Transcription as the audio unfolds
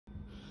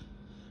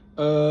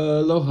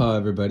Aloha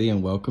everybody,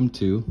 and welcome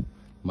to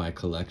my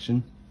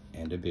collection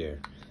and a beer.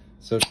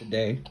 So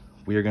today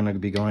we are going to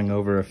be going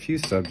over a few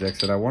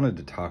subjects that I wanted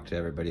to talk to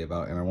everybody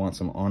about, and I want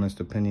some honest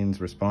opinions,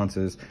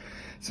 responses,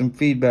 some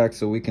feedback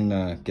so we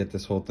can get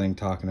this whole thing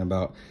talking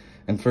about.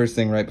 And first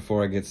thing, right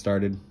before I get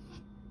started,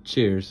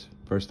 cheers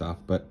first off,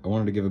 but I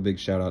wanted to give a big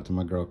shout out to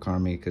my girl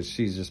Carmi, because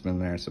she's just been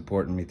there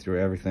supporting me through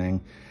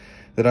everything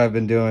that I've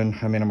been doing.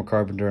 I mean, I'm a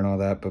carpenter and all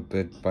that,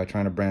 but by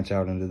trying to branch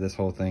out into this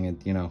whole thing,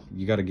 and you know,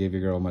 you got to give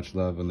your girl much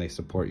love when they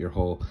support your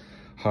whole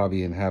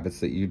hobby and habits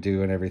that you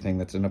do and everything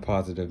that's in a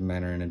positive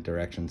manner and a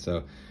direction.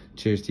 So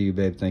cheers to you,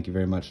 babe. Thank you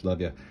very much.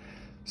 Love you.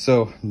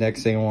 So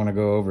next thing I want to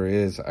go over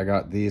is I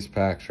got these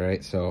packs,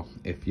 right? So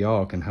if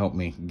y'all can help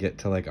me get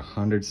to like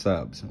 100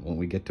 subs, when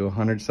we get to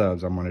 100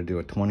 subs, I'm going to do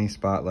a 20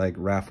 spot like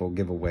raffle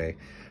giveaway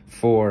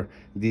for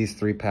these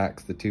 3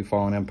 packs, the 2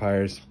 Fallen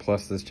Empires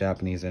plus this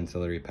Japanese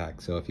ancillary pack.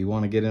 So if you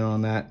want to get in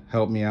on that,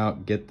 help me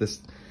out, get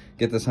this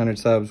 100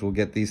 subs. We'll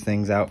get these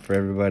things out for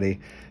everybody.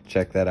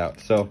 Check that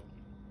out. So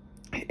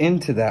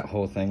into that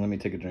whole thing, let me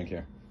take a drink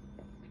here.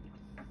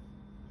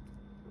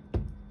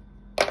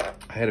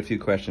 I had a few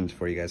questions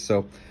for you guys. So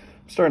I'm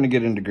starting to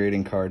get into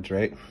grading cards,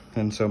 right?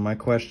 And so my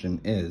question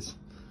is,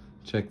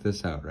 check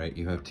this out, right?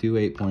 You have 2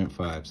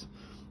 8.5s.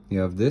 You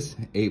have this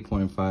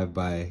 8.5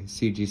 by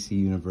CGC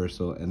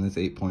Universal and this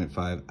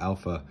 8.5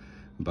 Alpha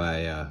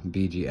by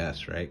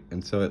BGS, right?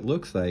 And so it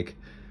looks like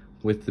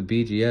with the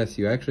BGS,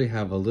 you actually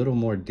have a little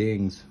more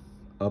dings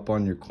up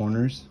on your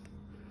corners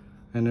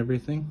and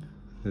everything,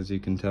 as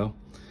you can tell.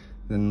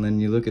 And then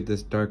you look at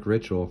this Dark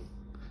Ritual,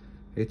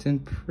 it's in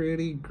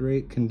pretty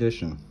great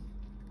condition,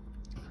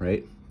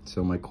 right?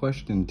 So my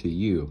question to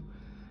you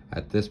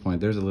at this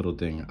point, there's a little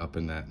ding up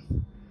in that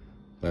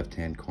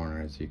left-hand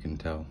corner, as you can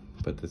tell,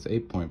 but this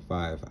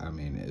 8.5, I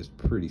mean, is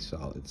pretty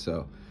solid.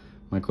 So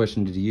my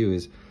question to you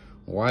is,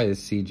 why is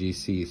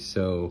CGC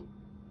so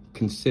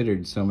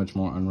considered so much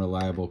more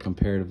unreliable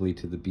comparatively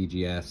to the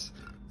BGS,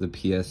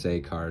 the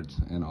PSA cards,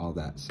 and all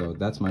that? So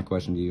that's my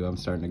question to you. I'm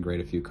starting to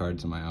grade a few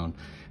cards of my own,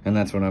 and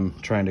that's what I'm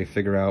trying to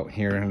figure out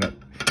here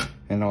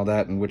and all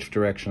that, and which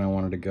direction I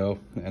wanted to go.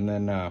 And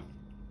then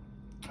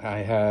I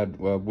had,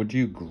 well, would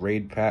you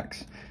grade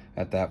packs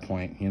at that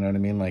point? You know what I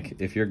mean? Like,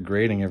 if you're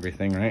grading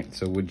everything, right?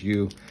 So would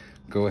you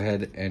go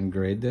ahead and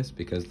grade this?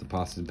 Because the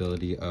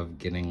possibility of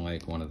getting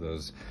like one of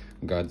those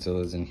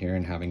Godzillas in here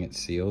and having it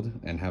sealed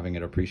and having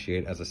it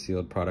appreciate as a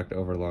sealed product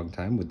over a long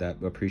time, would that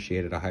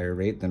appreciate at a higher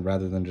rate than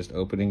rather than just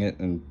opening it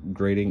and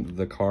grading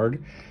the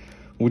card?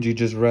 Would you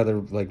just rather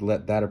like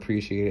let that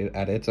appreciate it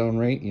at its own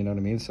rate? You know what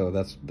I mean? So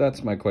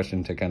that's my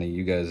question to kind of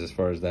you guys as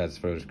far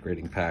as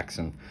grading packs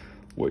and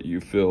what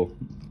you feel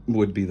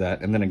would be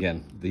that. And then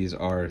again, these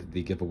are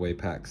the giveaway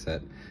packs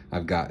that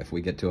I've got. If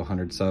we get to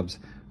 100 subs,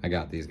 I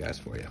got these guys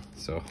for you.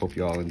 So hope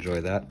you all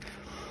enjoy that.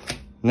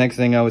 Next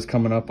thing I was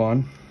coming up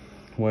on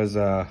was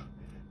the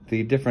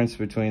difference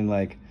between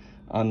like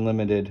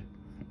unlimited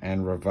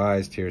and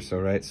revised here. So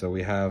right, so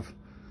we have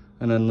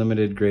an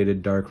unlimited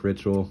graded Dark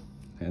Ritual,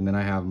 and then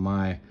I have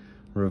my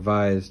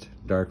revised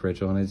Dark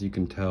Ritual, and as you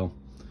can tell,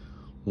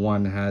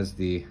 one has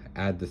the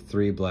add the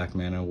 3 black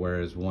mana,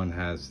 whereas one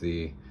has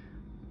the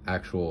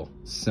actual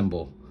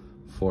symbol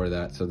for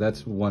that. So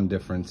that's one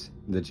difference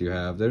that you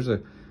have. There's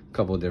a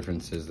couple of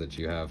differences that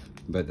you have,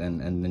 but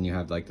then you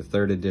have like the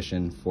 3rd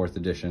edition, 4th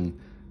edition.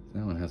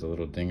 That one has a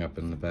little ding up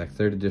in the back.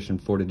 3rd edition,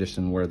 4th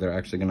edition, where they're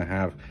actually going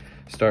to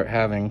start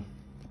having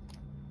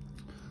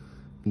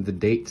the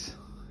dates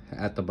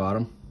at the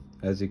bottom.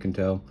 As you can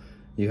tell,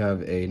 you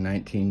have a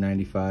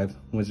 1995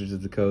 Wizards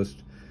of the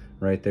Coast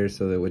right there,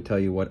 so that would tell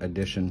you what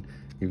edition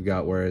you've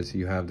got, whereas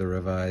you have the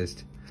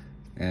revised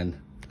and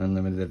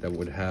unlimited that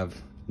would have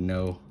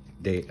no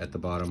date at the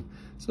bottom.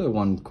 So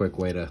one quick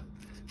way to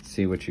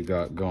see what you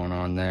got going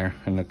on there,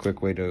 and a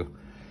quick way to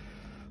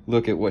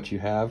look at what you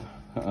have.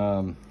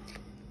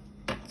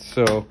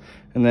 So,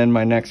 and then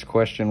my next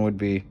question would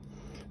be,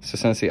 so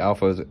since the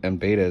alphas and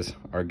betas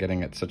are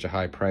getting at such a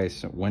high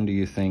price, when do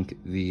you think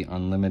the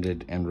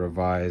unlimited and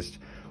revised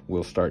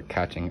will start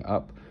catching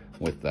up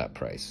with that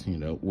price? You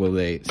know, will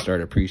they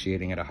start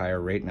appreciating at a higher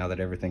rate now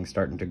that everything's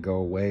starting to go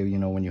away? You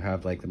know, when you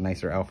have like the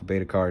nicer alpha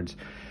beta cards,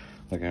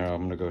 like,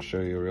 I'm gonna go show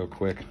you real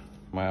quick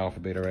my alpha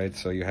beta, right?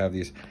 So you have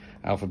these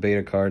alpha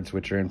beta cards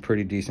which are in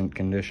pretty decent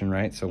condition,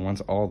 right? So once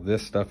all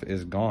this stuff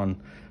is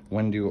gone,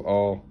 when do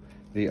all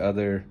the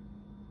other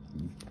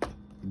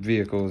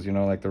vehicles, you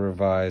know, like the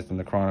revised and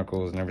the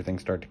chronicles and everything,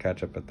 start to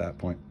catch up at that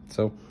point?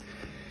 So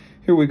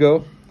here we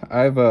go.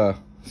 I've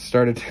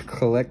started to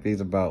collect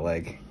these about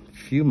like a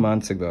few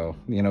months ago,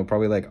 you know,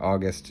 probably like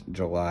August,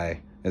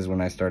 July is when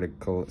I started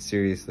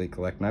seriously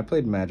collecting. I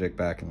played Magic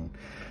back in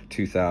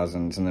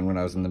 2000s, and then when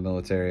I was in the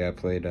military, I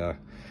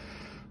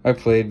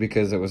played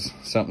because it was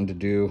something to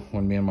do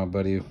when me and my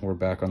buddy were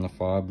back on the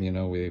FOB. You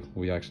know,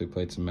 we actually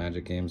played some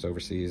Magic games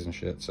overseas and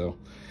shit, so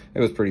it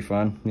was pretty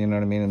fun, you know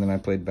what I mean? And then I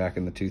played back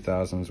in the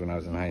 2000s when I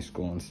was in high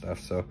school and stuff.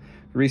 So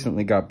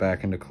recently got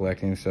back into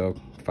collecting, so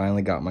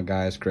finally got my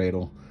Gaia's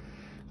Cradle,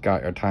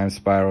 got our Time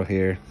Spiral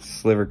here,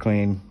 Sliver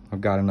Queen,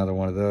 I've got another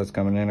one of those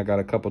coming in. I got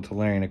a couple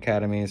Tolarian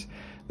Academies,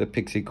 the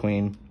Pixie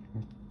Queen.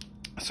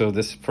 So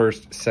this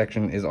first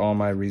section is all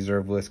my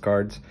reserve list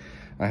cards.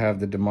 I have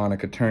the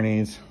Demonic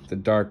Attorneys, the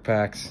Dark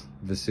Packs,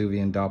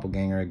 Vesuvian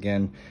Doppelganger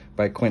again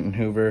by Quentin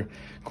Hoover.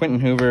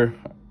 Quentin Hoover,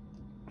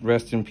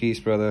 rest in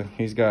peace, brother.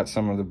 He's got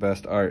some of the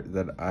best art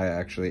that I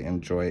actually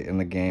enjoy in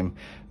the game.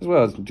 As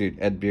well as, dude,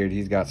 Ed Beard,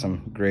 he's got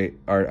some great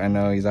art. I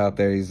know he's out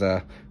there. He's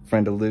a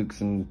friend of Luke's,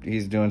 and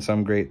he's doing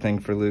some great thing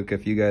for Luke.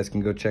 If you guys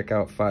can go check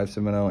out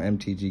 570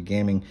 MTG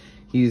Gaming,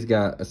 he's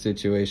got a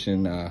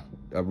situation, a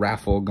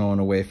raffle going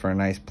away for a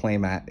nice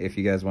playmat. If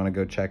you guys want to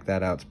go check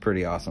that out, it's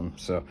pretty awesome.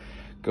 So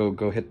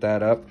go hit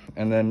that up.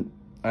 And then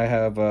I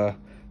have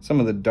some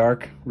of the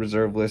dark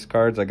reserve list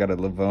cards. I got a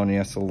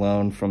Livonia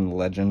Salone from the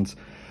Legends,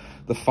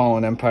 the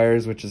Fallen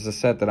Empires, which is a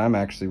set that I'm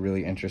actually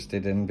really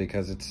interested in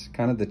because it's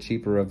kind of the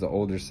cheaper of the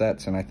older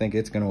sets, and I think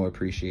it's going to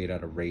appreciate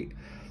at a rate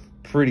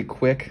pretty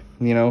quick,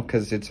 you know,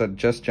 because it's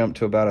just jumped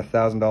to about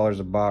 $1,000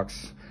 a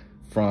box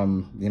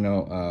from, you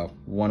know,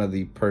 one of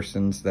the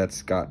persons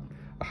that's got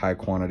a high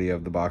quantity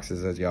of the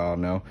boxes, as y'all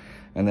know,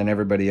 and then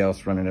everybody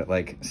else running at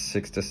like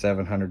 $600 to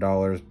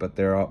 $700, but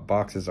their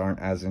boxes aren't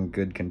as in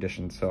good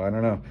condition. So I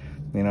don't know,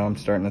 you know, I'm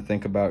starting to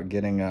think about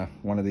getting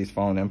one of these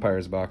Fallen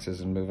Empires boxes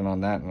and moving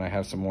on that. And I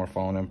have some more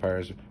Fallen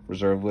Empires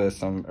reserve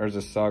lists, some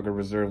Urza Saga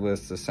reserve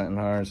lists, the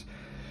Centaurs,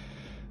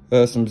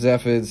 some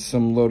Zephyds,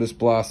 some Lotus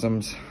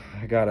Blossoms.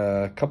 I got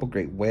a couple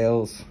Great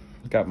Whales.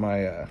 Got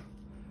my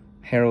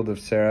Herald of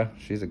Sarah.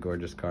 She's a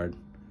gorgeous card,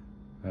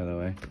 by the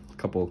way. A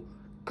couple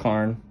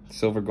Karn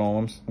Silver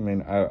Golems. I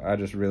mean, I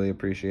just really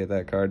appreciate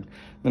that card.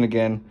 Then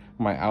again,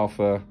 my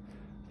Alpha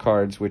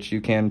cards, which you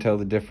can tell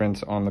the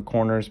difference on the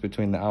corners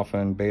between the Alpha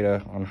and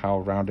Beta on how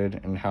rounded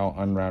and how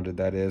unrounded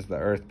that is. The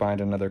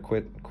Earthbind, another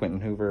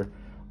Quentin Hoover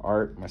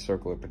art. My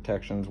Circle of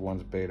Protections,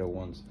 one's Beta,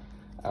 one's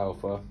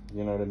Alpha,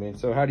 you know what I mean?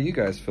 So how do you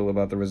guys feel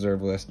about the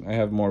reserve list? I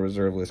have more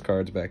reserve list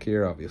cards back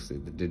here. Obviously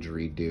the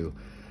Didgeridoo,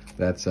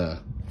 that's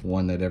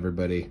one that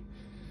everybody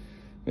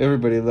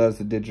loves,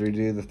 the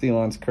Didgeridoo. The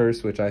Thelon's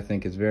Curse, which I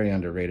think is very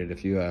underrated.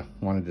 If you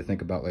wanted to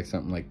think about like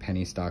something like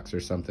penny stocks or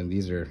something,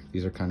 these are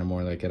kind of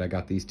more like it. I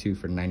got these two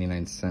for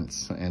 99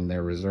 cents and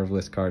they're reserve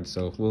list cards,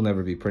 so will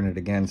never be printed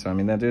again. So I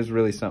mean, that is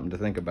really something to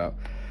think about.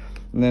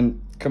 And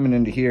then coming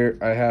into here,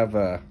 I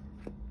have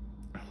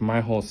my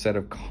whole set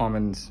of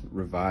commons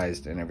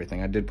revised and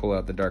everything. I did pull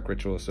out the Dark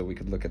Ritual so we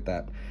could look at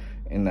that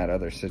in that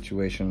other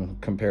situation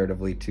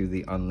comparatively to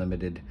the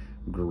unlimited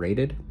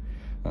graded.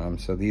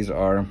 So these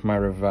are my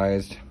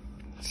revised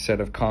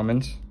set of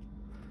commons.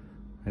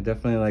 I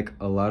definitely like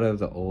a lot of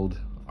the old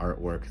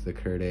artwork, the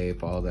Kurt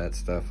Ape, all that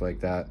stuff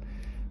like that.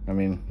 I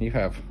mean, you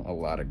have a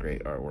lot of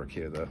great artwork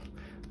here. The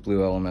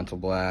Blue Elemental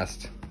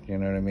Blast, you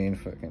know what I mean?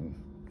 Fucking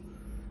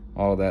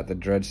all that, the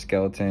Dredge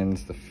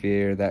Skeletons, the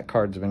Fear, that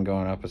card's been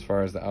going up as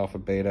far as the Alpha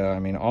Beta. I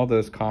mean, all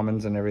those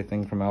commons and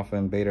everything from Alpha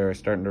and Beta are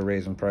starting to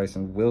raise in price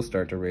and will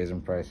start to raise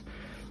in price.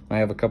 I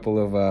have a couple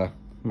of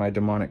my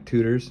Demonic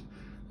Tutors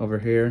over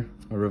here,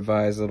 a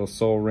revised little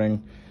Soul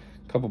Ring,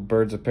 a couple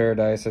Birds of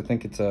Paradise. I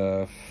think it's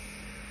a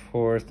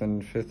 4th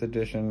and 5th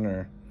edition,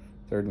 or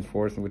 3rd and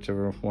 4th,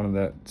 whichever one of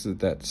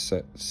that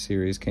set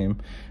series came.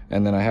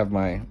 And then I have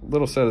my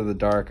little set of the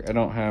Dark. I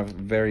don't have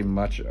very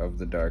much of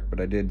the Dark, but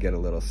I did get a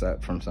little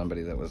set from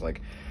somebody that was like,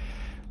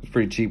 it was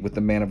pretty cheap with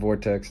the Mana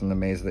Vortex and the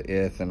Maze of the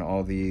Ith and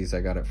all these. I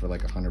got it for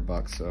like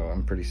 $100, so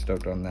I'm pretty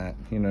stoked on that.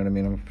 You know what I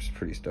mean? I'm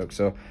pretty stoked.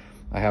 So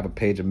I have a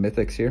page of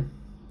Mythics here.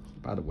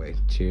 By the way,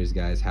 cheers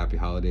guys, happy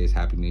holidays,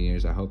 happy New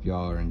Year's. I hope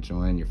y'all are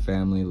enjoying your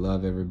family,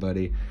 love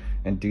everybody,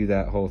 and do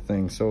that whole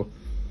thing. So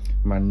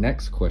my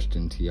next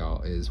question to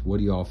y'all is, what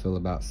do y'all feel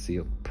about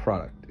sealed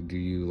product? Do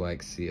you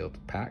like sealed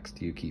packs?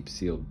 Do you keep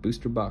sealed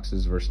booster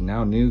boxes versus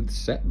now new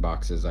set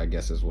boxes, I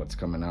guess is what's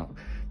coming out?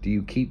 Do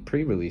you keep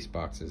pre-release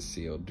boxes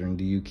sealed? Or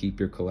do you keep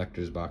your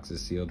collector's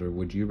boxes sealed? Or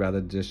would you rather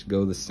just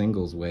go the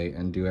singles way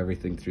and do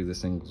everything through the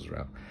singles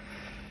route?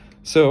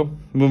 So,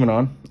 moving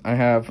on, I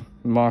have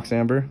Mox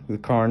Amber, the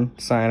Karn,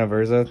 Scion of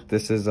Urza.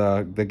 This is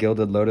the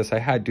Gilded Lotus.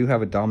 I do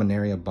have a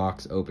Dominaria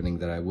box opening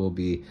that I will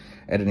be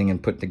editing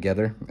and put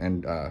together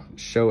and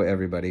show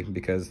everybody,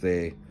 because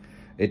it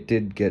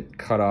did get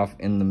cut off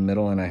in the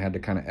middle and I had to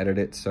kind of edit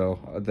it. So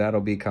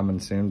that'll be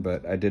coming soon,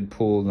 but I did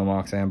pull the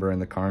Mox Amber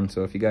and the Karn.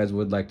 So if you guys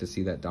would like to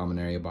see that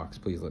Dominaria box,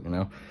 please let me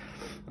know.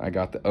 I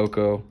got the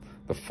Oko,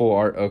 the full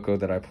art Oko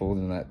that I pulled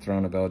in that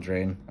Throne of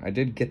Eldraine. I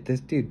did get this,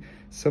 dude.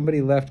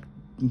 Somebody left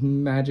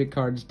Magic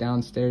cards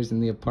downstairs in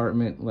the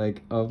apartment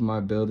like of my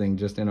building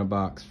just in a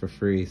box for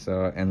free.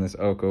 So, and this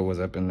Oko was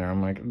up in there.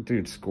 I'm like,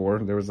 dude, score.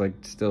 There was like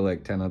still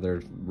like 10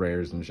 other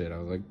rares and shit. I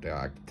was like,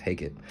 I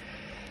take it.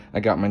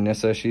 I got my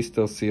Nissa. She's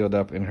still sealed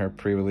up in her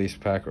pre-release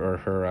pack, or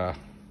her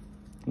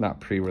not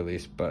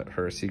pre-release, but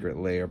her secret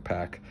layer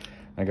pack.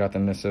 I got the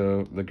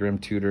Nissa, the Grim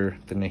Tutor,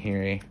 the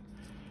Nahiri.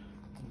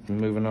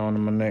 Moving on to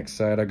my next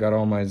side, I got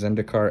all my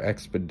Zendikar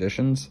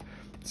Expeditions.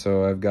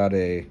 So I've got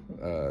the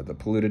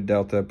Polluted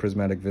Delta,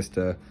 Prismatic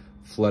Vista,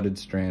 Flooded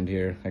Strand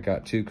here. I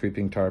got 2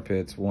 Creeping Tar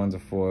Pits, one's a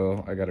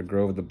foil. I got a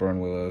Grove of the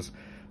Burn Willows,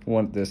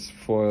 want this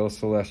foil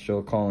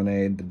Celestial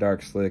Colonnade, the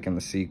Dark Slick, and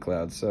the Sea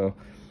Cloud. So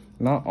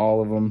not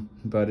all of them,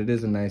 but it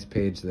is a nice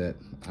page that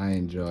I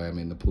enjoy. I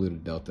mean, the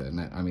Polluted Delta, and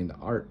that, I mean, the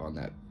art on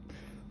that.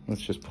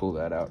 Let's just pull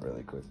that out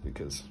really quick,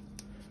 because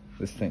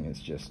this thing is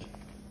just,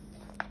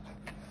 I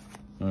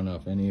don't know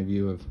if any of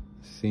you have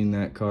seen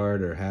that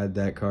card or had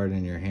that card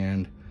in your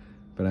hand,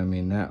 but I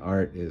mean, that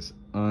art is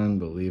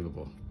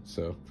unbelievable.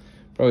 So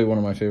probably one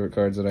of my favorite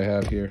cards that I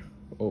have here.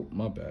 Oh,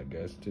 my bad,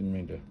 guys. Didn't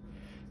mean to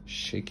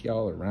shake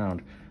y'all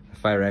around.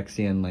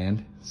 Phyrexian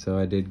Land. So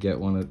I did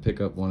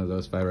pick up one of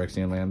those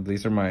Phyrexian Land.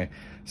 These are my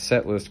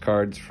set list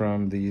cards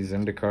from the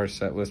Zendikar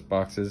set list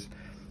boxes.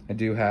 I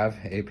do have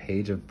a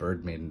page of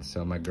Bird Maiden,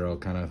 so my girl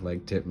kind of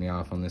like tipped me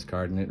off on this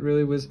card, and it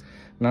really was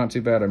not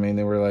too bad. I mean,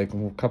 they were like,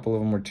 a couple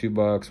of them were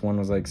 $2, one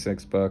was like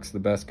 $6. The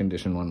best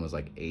condition one was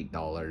like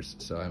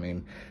 $8. So I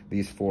mean,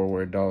 these 4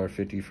 were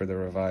 $1.50 for the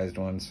revised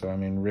ones. So I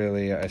mean,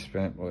 really, I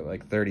spent what,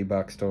 like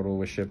 $30 total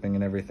with shipping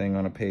and everything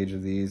on a page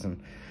of these.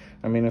 And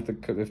I mean, if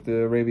the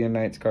Arabian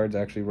Nights cards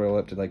actually roll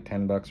up to like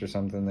 $10 or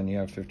something, then you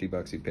have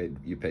 $50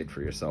 you paid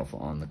for yourself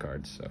on the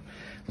cards. So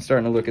I'm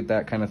starting to look at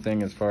that kind of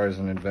thing as far as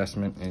an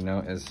investment, you know,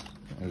 as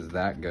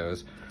that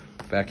goes.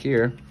 Back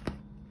here,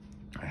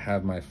 I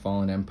have my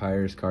Fallen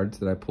Empires cards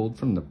that I pulled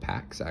from the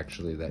packs,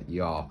 actually, that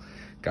y'all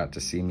got to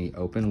see me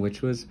open,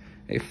 which was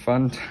a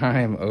fun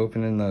time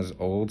opening those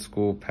old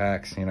school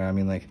packs. You know, I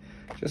mean, like,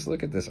 just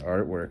look at this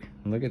artwork.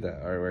 Look at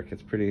that artwork.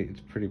 It's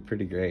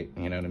pretty great.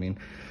 You know what I mean?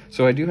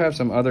 So I do have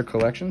some other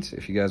collections.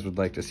 If you guys would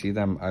like to see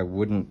them, I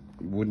wouldn't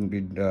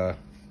be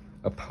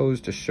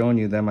opposed to showing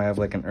you them. I have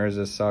like an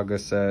Urza Saga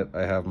set.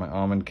 I have my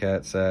Almond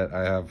Cat set.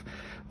 I have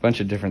a bunch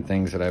of different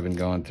things that I've been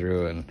going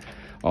through and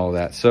all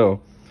that.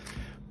 So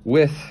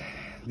with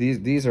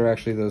these are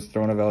actually those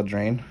Throne of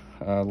Eldraine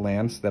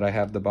lands that I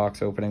have the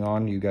box opening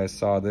on. You guys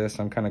saw this.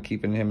 I'm kind of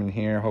keeping him in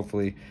here.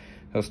 Hopefully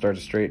he'll start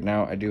to straighten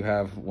out. I do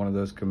have one of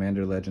those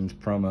Commander Legends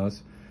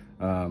promos,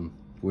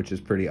 which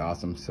is pretty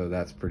awesome. So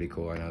that's pretty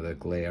cool. I know the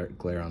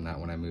glare on that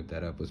when I moved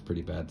that up was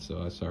pretty bad, so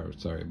I'm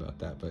sorry about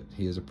that. But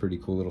he is a pretty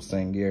cool little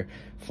Sangir.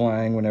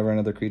 Flying, whenever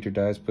another creature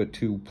dies, put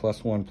 2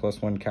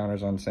 +1/+1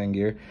 counters on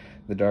Sangir.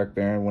 The Dark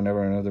Baron,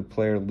 whenever another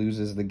player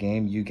loses the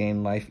game, you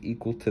gain life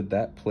equal to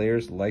that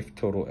player's life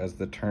total as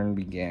the turn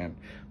began.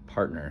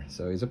 Partner.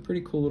 So he's a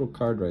pretty cool little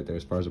card right there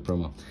as far as a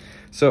promo.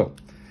 So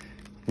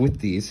with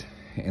these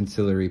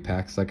ancillary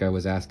packs, like I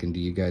was asking,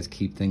 do you guys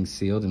keep things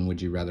sealed, and would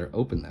you rather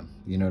open them?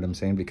 You know what I'm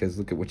saying? Because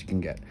look at what you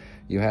can get.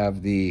 You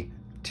have the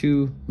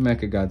 2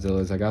 Mecha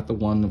Godzillas. I got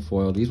the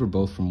foil. These were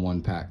both from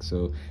one pack,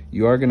 so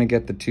you are going to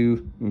get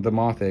the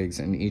moth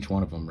eggs in each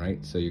one of them, right?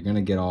 So you're going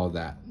to get all of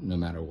that no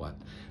matter what.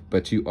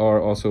 But you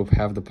are also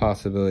have the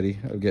possibility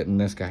of getting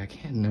this guy. I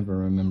can't never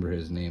remember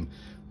his name,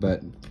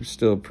 but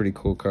still a pretty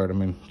cool card. I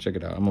mean, check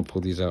it out. I'm gonna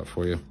pull these out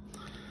for you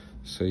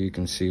so you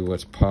can see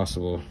what's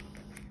possible,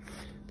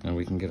 and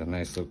we can get a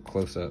nice little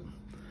close-up.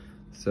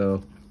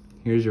 So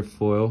here's your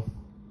foil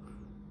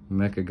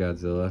Mecha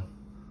Godzilla,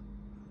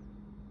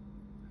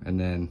 and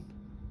then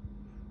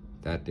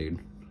that dude.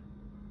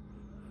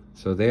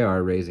 So they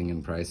are raising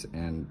in price,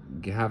 and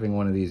having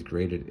one of these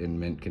graded in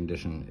mint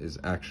condition is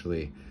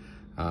actually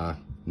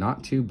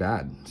not too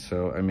bad.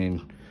 So I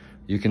mean,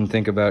 you can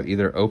think about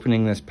either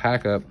opening this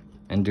pack up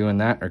and doing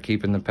that, or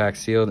keeping the pack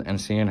sealed and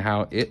seeing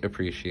how it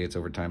appreciates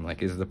over time.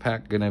 Like, is the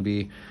pack gonna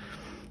be,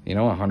 you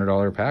know,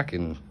 $100 pack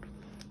in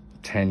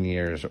 10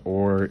 years,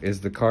 or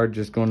is the card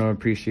just going to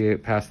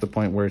appreciate past the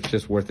point where it's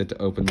just worth it to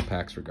open the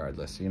packs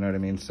regardless? You know what I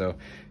mean? So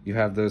you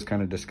have those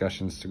kind of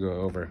discussions to go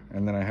over.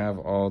 And then I have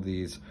all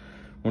these,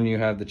 when you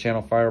have the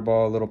Channel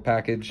Fireball little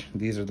package,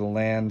 these are the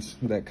lands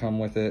that come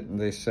with it.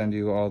 They send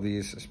you all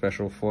these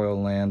special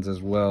foil lands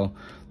as well.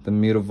 The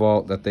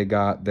Mutavault that they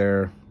got,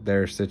 their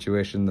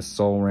situation, the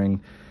Soul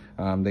Ring,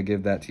 they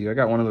give that to you. I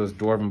got one of those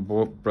Dwarven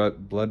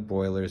Blood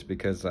Boilers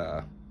because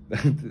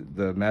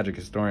the Magic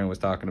Historian was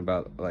talking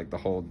about like the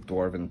whole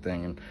Dwarven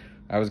thing, and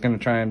I was gonna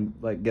try and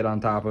like get on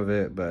top of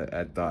it, but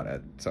I thought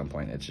at some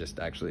point it's just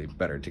actually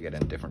better to get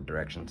in different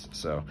directions.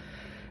 So,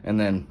 and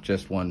then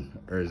just one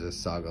Urza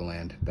Saga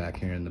land back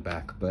here in the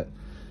back. But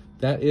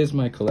that is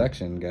my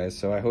collection, guys.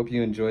 So I hope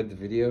you enjoyed the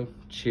video.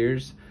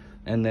 Cheers.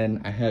 And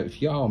then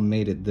if y'all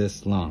made it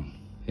this long,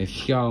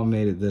 if y'all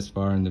made it this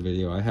far in the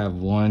video, I have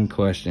one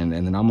question,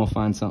 and then I'm gonna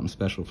find something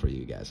special for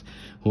you guys.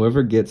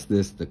 Whoever gets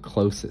this the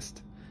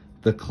closest,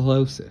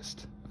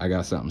 I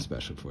got something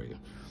special for you.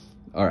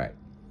 All right,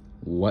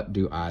 what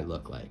do I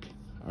look like?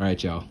 All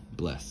right, y'all,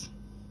 bless.